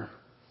earner.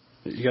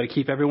 You got to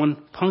keep everyone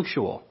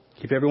punctual,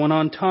 keep everyone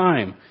on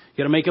time. You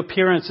got to make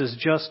appearances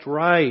just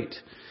right.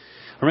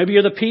 Or maybe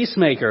you're the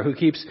peacemaker who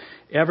keeps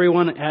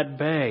everyone at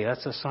bay.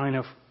 That's a sign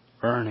of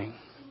earning.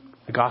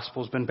 The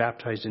gospel's been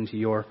baptized into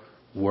your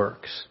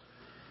works.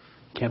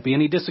 Can't be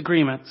any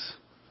disagreements.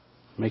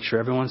 Make sure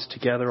everyone's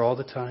together all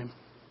the time.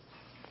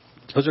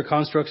 Those are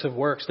constructs of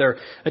works. They're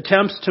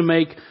attempts to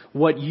make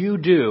what you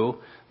do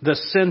the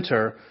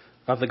center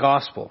of the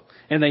gospel.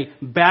 And they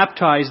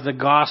baptize the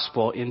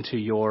gospel into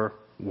your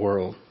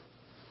world.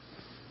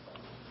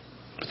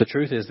 But the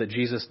truth is that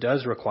Jesus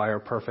does require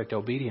perfect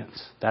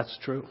obedience. That's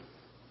true.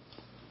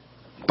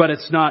 But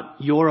it's not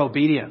your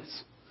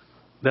obedience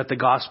that the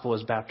gospel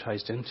is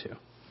baptized into,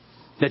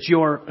 that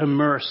you're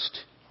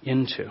immersed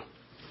into.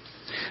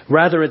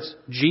 Rather, it's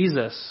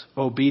Jesus'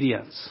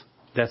 obedience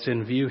that's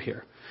in view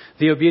here.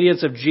 The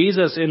obedience of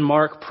Jesus in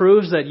Mark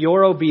proves that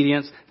your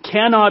obedience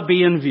cannot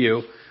be in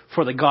view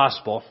for the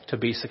gospel to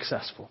be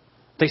successful.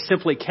 They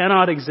simply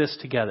cannot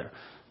exist together.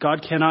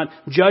 God cannot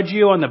judge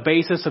you on the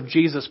basis of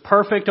Jesus'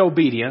 perfect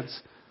obedience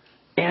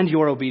and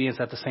your obedience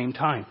at the same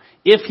time.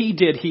 If He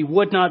did, He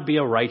would not be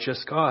a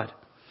righteous God.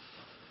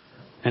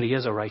 And He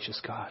is a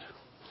righteous God.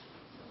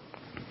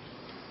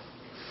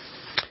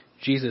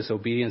 Jesus'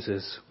 obedience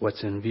is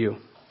what's in view.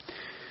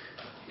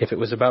 If it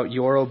was about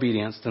your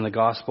obedience, then the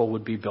gospel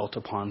would be built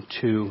upon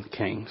two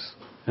kings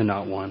and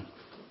not one.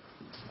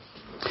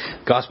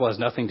 The gospel has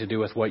nothing to do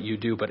with what you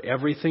do, but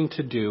everything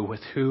to do with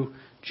who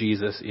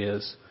Jesus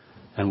is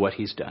and what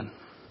He's done.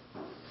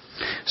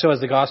 So has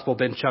the gospel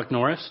been Chuck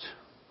Norris?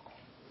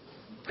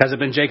 Has it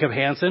been Jacob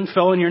Hansen?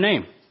 Fill in your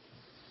name.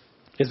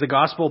 Is the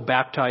gospel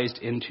baptized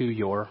into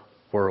your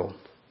world?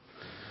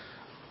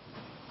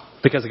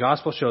 Because the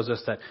gospel shows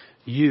us that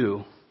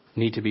you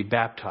need to be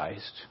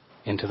baptized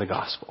into the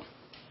gospel.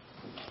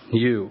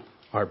 You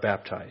are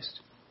baptized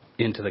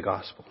into the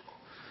gospel.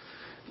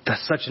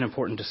 That's such an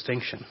important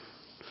distinction.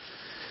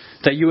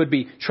 That you would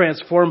be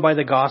transformed by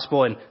the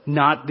gospel and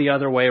not the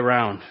other way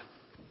around.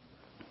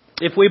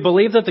 If we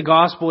believe that the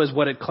gospel is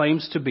what it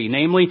claims to be,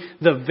 namely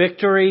the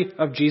victory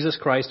of Jesus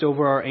Christ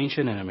over our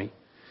ancient enemy,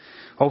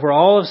 over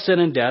all of sin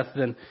and death,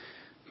 then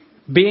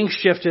being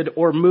shifted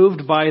or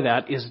moved by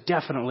that is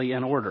definitely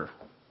in order.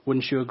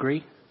 Wouldn't you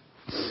agree?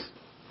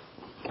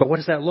 But what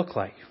does that look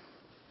like?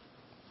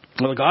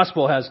 Well, the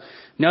gospel has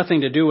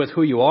nothing to do with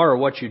who you are or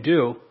what you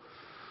do.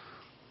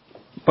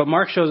 But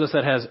Mark shows us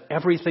that has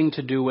everything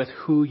to do with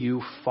who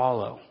you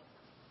follow.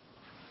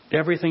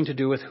 Everything to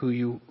do with who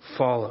you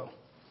follow.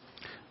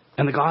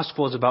 And the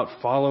gospel is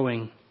about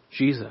following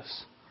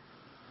Jesus.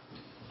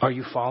 Are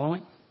you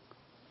following?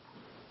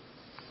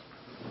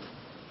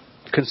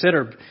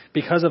 Consider,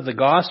 because of the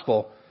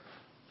gospel,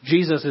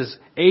 Jesus is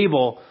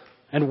able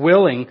and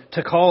willing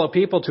to call a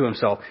people to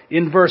Himself.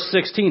 In verse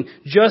 16,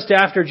 just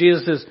after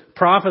Jesus is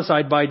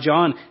prophesied by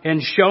John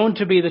and shown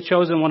to be the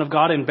chosen one of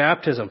God in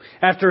baptism,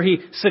 after He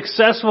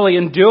successfully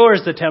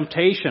endures the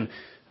temptation,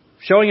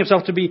 showing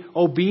Himself to be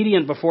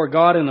obedient before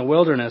God in the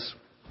wilderness,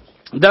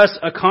 thus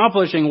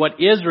accomplishing what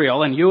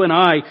Israel and you and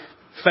I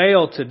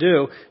failed to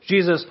do,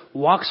 Jesus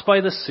walks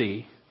by the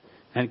sea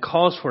and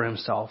calls for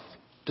Himself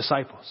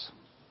disciples.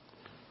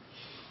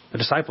 A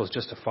disciple is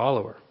just a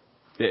follower.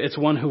 It's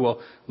one who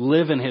will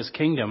live in His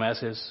kingdom as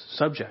His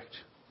subject.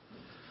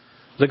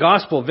 The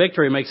gospel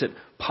victory makes it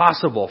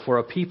possible for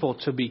a people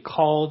to be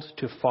called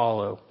to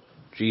follow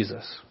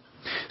Jesus.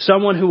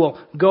 Someone who will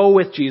go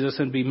with Jesus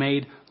and be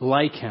made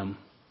like Him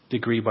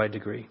degree by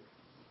degree.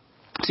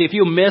 See, if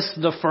you miss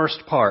the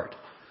first part,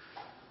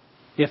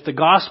 if the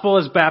gospel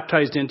is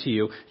baptized into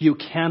you, you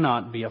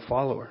cannot be a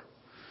follower.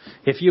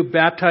 If you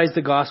baptize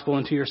the gospel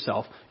into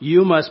yourself,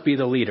 you must be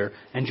the leader,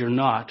 and you're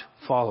not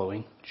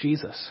following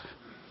Jesus.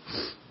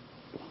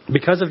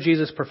 Because of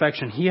Jesus'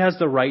 perfection, He has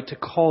the right to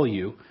call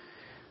you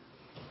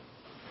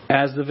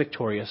as the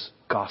victorious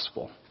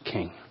gospel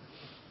king.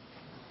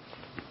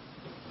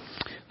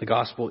 The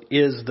gospel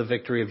is the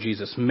victory of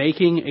Jesus,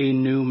 making a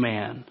new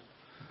man.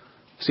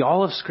 See,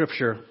 all of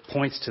Scripture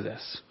points to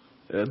this.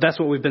 That's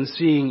what we've been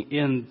seeing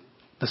in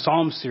the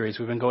Psalm series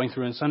we've been going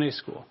through in Sunday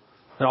school.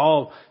 That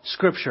all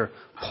Scripture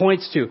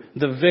points to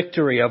the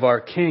victory of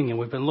our King, and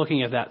we've been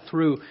looking at that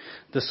through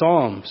the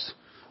Psalms.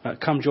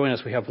 Come join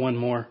us. We have one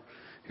more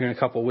here in a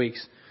couple of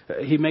weeks.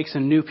 He makes a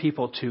new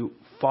people to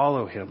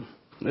follow Him.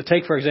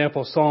 Take, for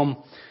example, Psalm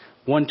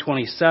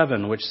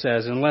 127, which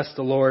says, "Unless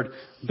the Lord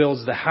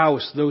builds the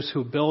house, those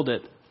who build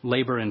it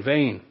labor in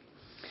vain.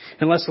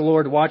 Unless the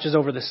Lord watches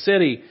over the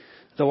city,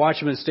 the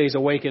watchman stays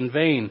awake in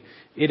vain.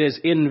 It is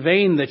in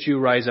vain that you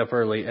rise up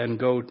early and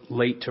go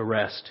late to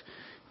rest,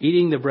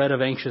 eating the bread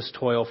of anxious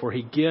toil, for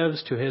he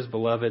gives to his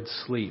beloved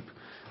sleep.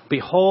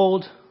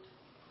 Behold,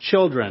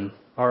 children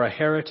are a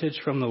heritage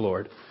from the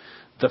Lord.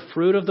 The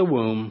fruit of the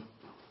womb,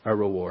 a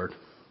reward.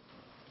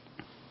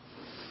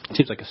 It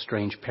seems like a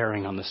strange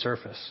pairing on the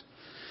surface.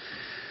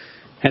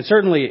 And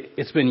certainly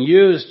it's been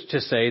used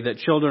to say that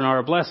children are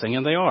a blessing,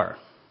 and they are.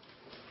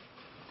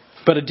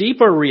 But a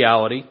deeper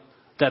reality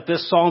that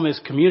this psalm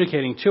is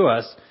communicating to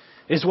us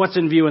is what's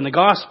in view in the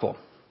gospel.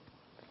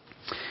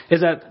 Is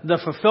that the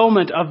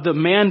fulfillment of the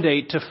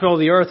mandate to fill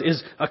the earth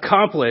is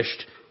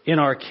accomplished in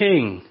our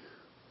King.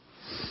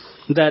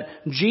 That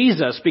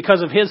Jesus,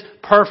 because of his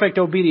perfect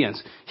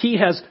obedience, he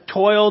has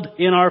toiled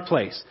in our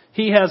place.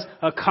 He has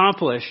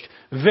accomplished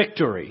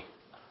victory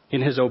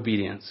in his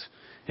obedience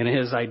and in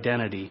his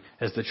identity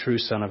as the true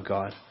Son of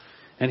God.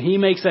 And he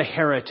makes a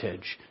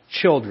heritage,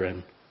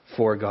 children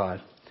for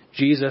God.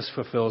 Jesus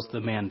fulfills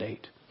the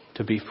mandate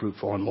to be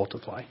fruitful and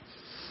multiply.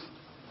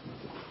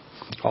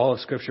 All of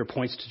Scripture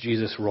points to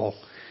Jesus' role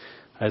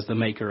as the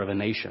maker of a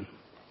nation.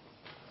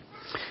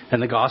 And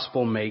the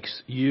gospel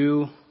makes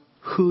you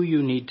who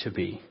you need to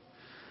be,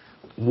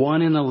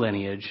 one in the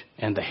lineage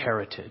and the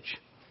heritage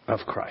of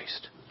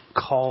Christ,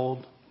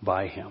 called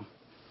by him.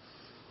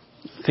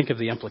 Think of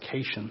the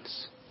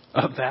implications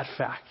of that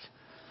fact,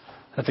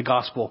 that the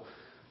gospel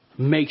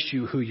makes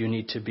you who you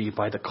need to be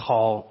by the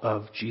call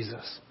of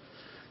Jesus.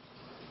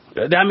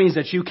 That means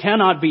that you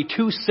cannot be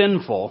too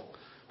sinful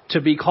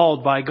to be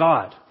called by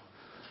God.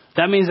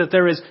 That means that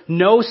there is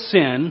no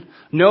sin,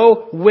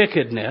 no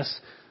wickedness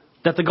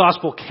that the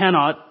gospel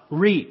cannot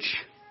reach.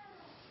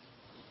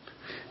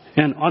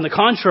 And on the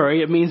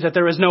contrary, it means that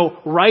there is no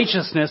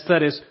righteousness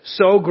that is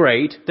so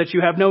great that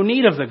you have no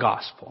need of the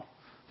gospel.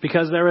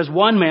 Because there is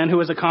one man who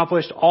has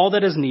accomplished all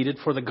that is needed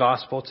for the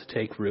gospel to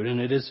take root, and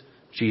it is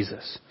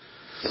Jesus.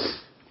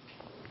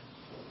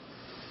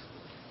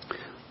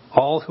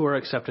 All who are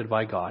accepted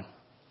by God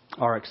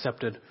are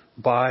accepted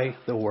by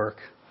the work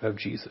of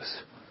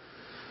Jesus.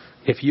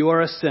 If you are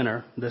a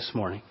sinner this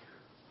morning,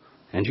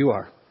 and you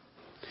are,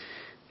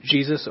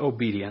 Jesus'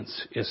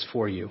 obedience is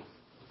for you.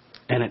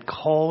 And it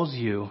calls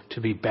you to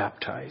be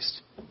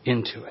baptized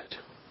into it.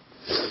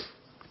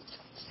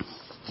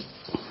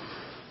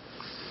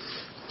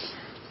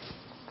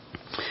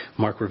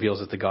 Mark reveals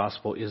that the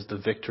gospel is the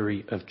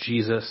victory of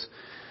Jesus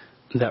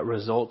that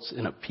results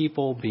in a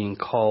people being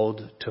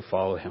called to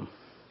follow him.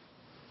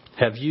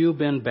 Have you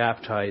been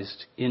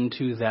baptized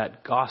into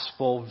that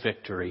gospel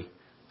victory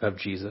of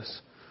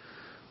Jesus?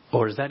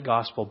 Or is that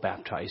gospel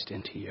baptized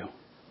into you?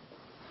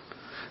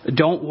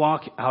 Don't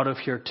walk out of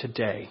here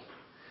today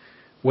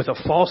with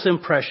a false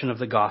impression of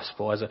the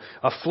gospel as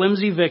a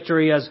flimsy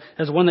victory, as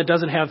one that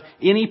doesn't have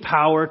any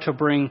power to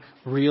bring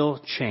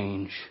real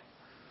change.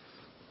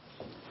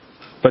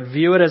 But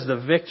view it as the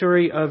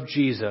victory of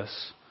Jesus,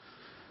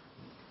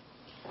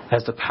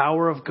 as the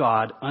power of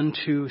God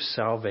unto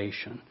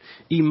salvation.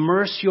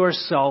 Immerse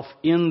yourself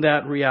in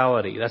that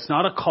reality. That's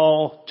not a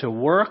call to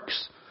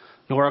works,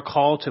 nor a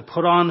call to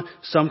put on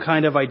some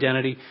kind of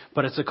identity,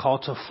 but it's a call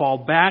to fall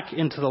back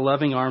into the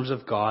loving arms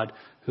of God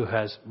who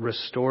has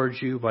restored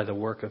you by the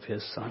work of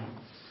his Son.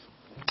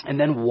 And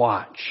then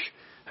watch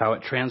how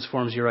it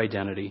transforms your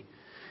identity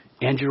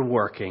and your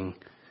working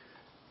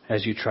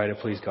as you try to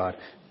please God.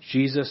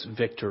 Jesus'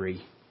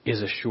 victory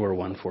is a sure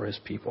one for his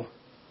people.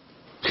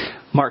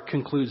 Mark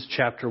concludes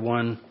chapter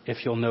 1,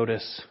 if you'll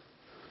notice,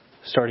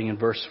 starting in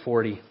verse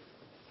 40,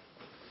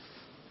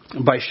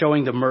 by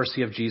showing the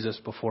mercy of Jesus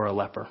before a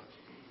leper.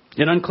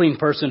 An unclean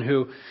person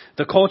who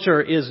the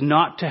culture is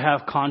not to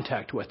have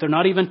contact with. They're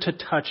not even to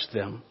touch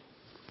them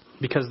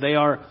because they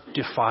are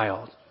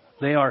defiled.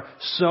 They are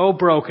so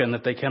broken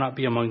that they cannot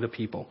be among the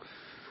people.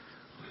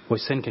 Well,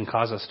 sin can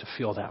cause us to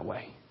feel that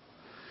way.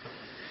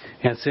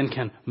 And sin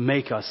can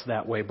make us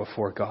that way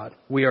before God.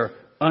 We are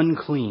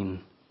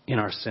unclean in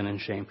our sin and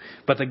shame.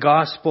 But the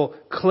gospel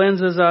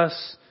cleanses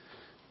us,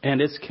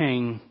 and its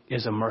king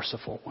is a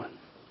merciful one.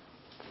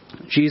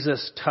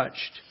 Jesus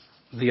touched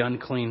the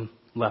unclean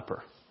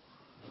leper.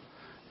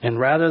 And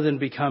rather than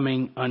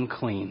becoming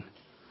unclean,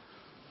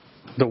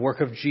 the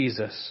work of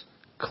Jesus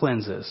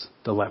cleanses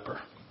the leper.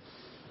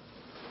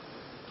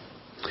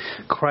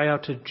 Cry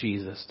out to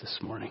Jesus this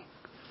morning.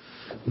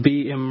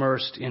 Be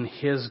immersed in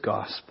his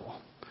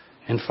gospel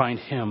and find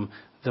him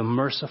the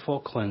merciful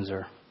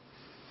cleanser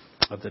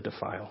of the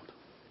defiled.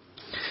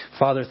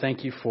 Father,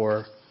 thank you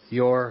for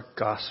your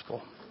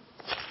gospel.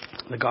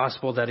 The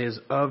gospel that is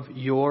of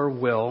your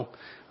will,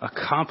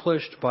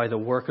 accomplished by the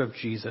work of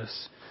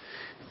Jesus,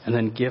 and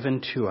then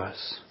given to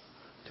us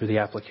through the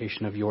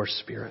application of your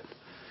Spirit.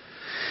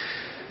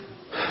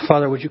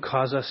 Father, would you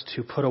cause us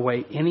to put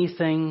away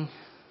anything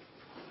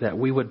that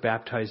we would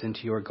baptize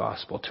into your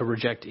gospel, to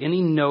reject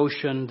any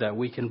notion that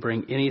we can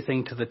bring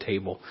anything to the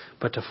table,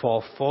 but to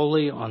fall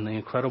fully on the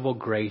incredible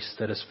grace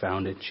that is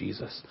found in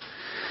Jesus.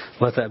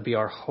 Let that be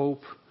our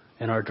hope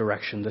and our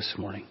direction this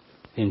morning.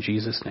 In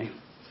Jesus' name,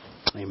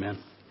 amen.